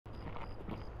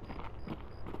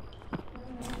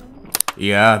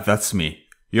Yeah, that's me.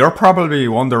 You're probably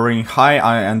wondering how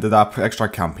I ended up extra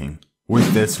camping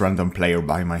with this random player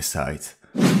by my side.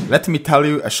 Let me tell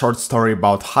you a short story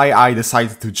about how I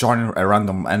decided to join a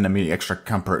random enemy extra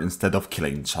camper instead of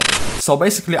killing each other. So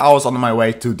basically I was on my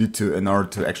way to D2 in order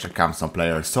to extra camp some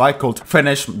players, so I could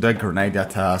finish the grenade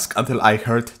task until I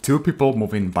heard two people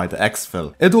moving by the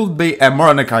exfil. It would be a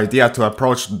moronic idea to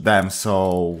approach them,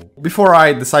 so before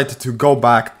I decided to go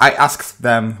back, I asked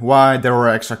them why they were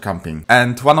extra camping,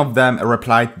 and one of them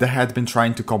replied they had been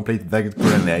trying to complete the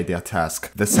grenade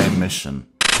task, the same mission.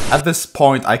 At this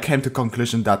point, I came to the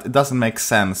conclusion that it doesn't make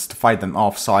sense to fight them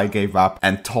off, so I gave up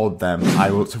and told them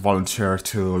I would volunteer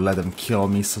to let them kill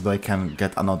me so they can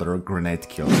get another grenade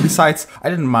kill. Besides, I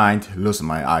didn't mind losing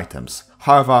my items.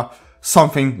 However,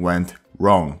 something went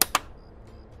wrong.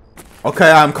 Okay,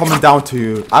 I'm coming down to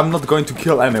you. I'm not going to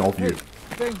kill any of you.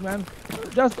 Thanks, man.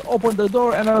 Just open the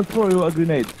door and I'll throw you a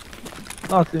grenade.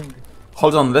 Nothing.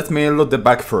 Hold on, let me loot the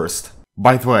bag first.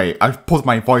 By the way, I've put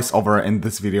my voiceover in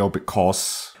this video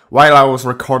because while I was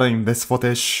recording this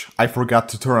footage, I forgot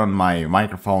to turn on my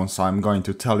microphone, so I'm going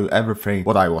to tell you everything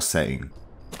what I was saying.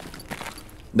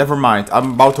 Never mind,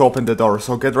 I'm about to open the door,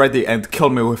 so get ready and kill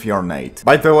me with your nade.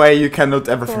 By the way, you can loot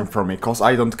everything from me, cause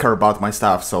I don't care about my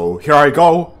stuff, so here I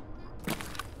go!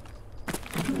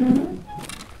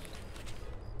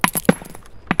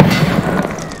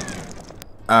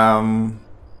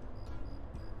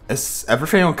 Is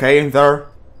everything okay in there?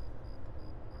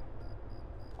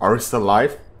 Are we still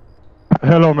alive?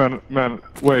 Hello, man,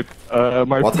 wait,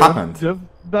 my what friend happened? just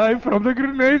died from the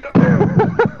grenade.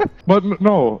 But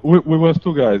no, we was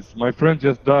two guys. My friend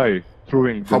just died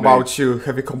throwing grenade. How about you?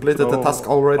 Have you completed the task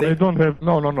already? I don't have,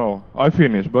 no, I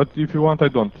finished, but if you want, I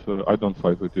don't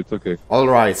fight with you, it's okay.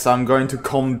 Alright, so I'm going to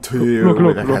come to you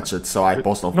with a hatchet, so I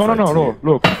post off. No,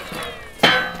 look.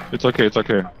 It's okay.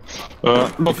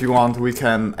 Look. If you want, we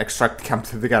can extract camp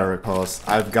together, because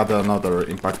I've got another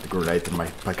impact grenade in my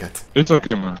pocket. It's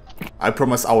okay, man. I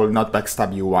promise I will not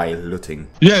backstab you while looting.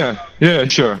 Yeah,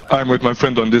 sure. I'm with my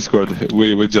friend on Discord.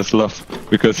 We just laugh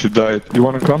because he died. You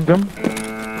wanna come them?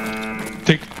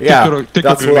 Take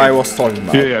that's what I was talking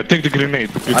about. Yeah, take the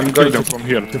grenade. I'm going them from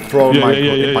here to throw my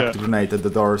impact grenade at the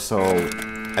door, so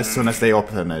as soon as they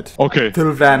open it. Okay.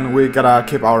 Till then, we gotta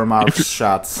keep our mouths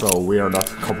shut so we are not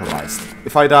compromised.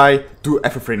 If I die, do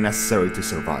everything necessary to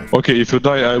survive. Okay, if you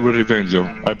die, I will revenge you.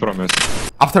 I promise.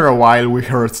 After a while, we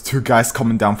heard two guys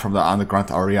coming down from the underground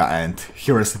area, and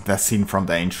here is the scene from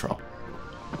the intro.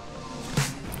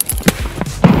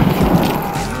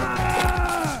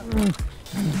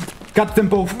 Got them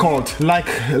both caught, like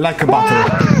a butter.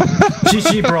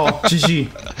 GG, bro.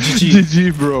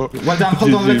 GG, bro. Well done.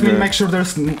 Hold on, let me make sure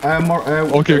there's more.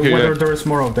 Whether there's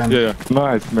more of them. Yeah.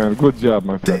 Nice, man. Good job,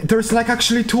 my friend. There's like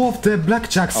actually two of the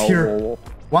blackjacks here.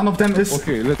 One of them is.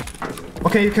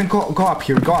 Okay, you can go up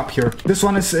here. Go up here. This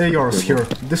one is yours here.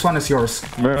 This one is yours.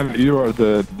 Man, you are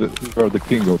the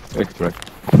king of extract.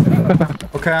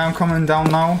 Okay, I'm coming down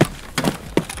now.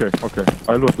 Okay.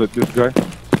 I lost this guy.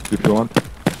 If you want.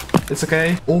 It's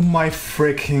okay. Oh my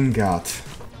freaking god.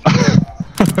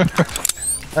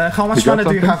 How much money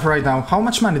do you have right now? How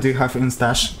much money do you have in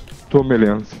stash? 2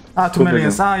 million. 2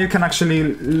 million. You can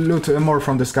actually loot more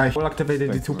from this guy. We'll activate the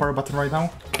D2 power button right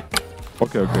now.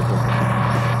 Okay.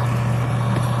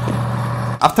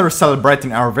 After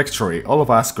celebrating our victory, all of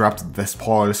us grabbed the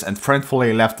spoils and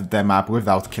friendfully left the map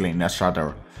without killing each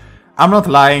other. I'm not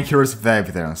lying, here is the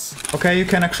evidence. Okay, you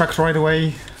can extract right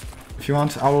away. If you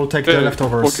want, I will take the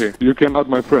leftovers. Okay, you can add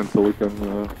my friend so we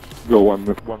can go one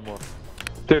more.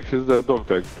 Take his dog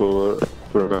tag to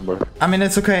remember. I mean,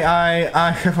 it's okay, I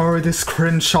have already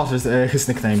screenshotted his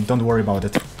nickname, don't worry about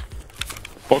it.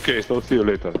 Okay, so see you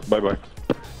later. Bye.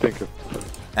 Thank you.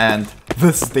 And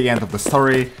this is the end of the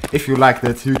story. If you liked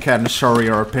it, you can share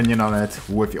your opinion on it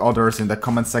with others in the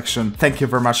comment section. Thank you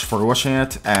very much for watching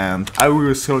it, and I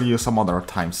will see you some other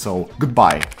time, so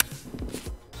goodbye.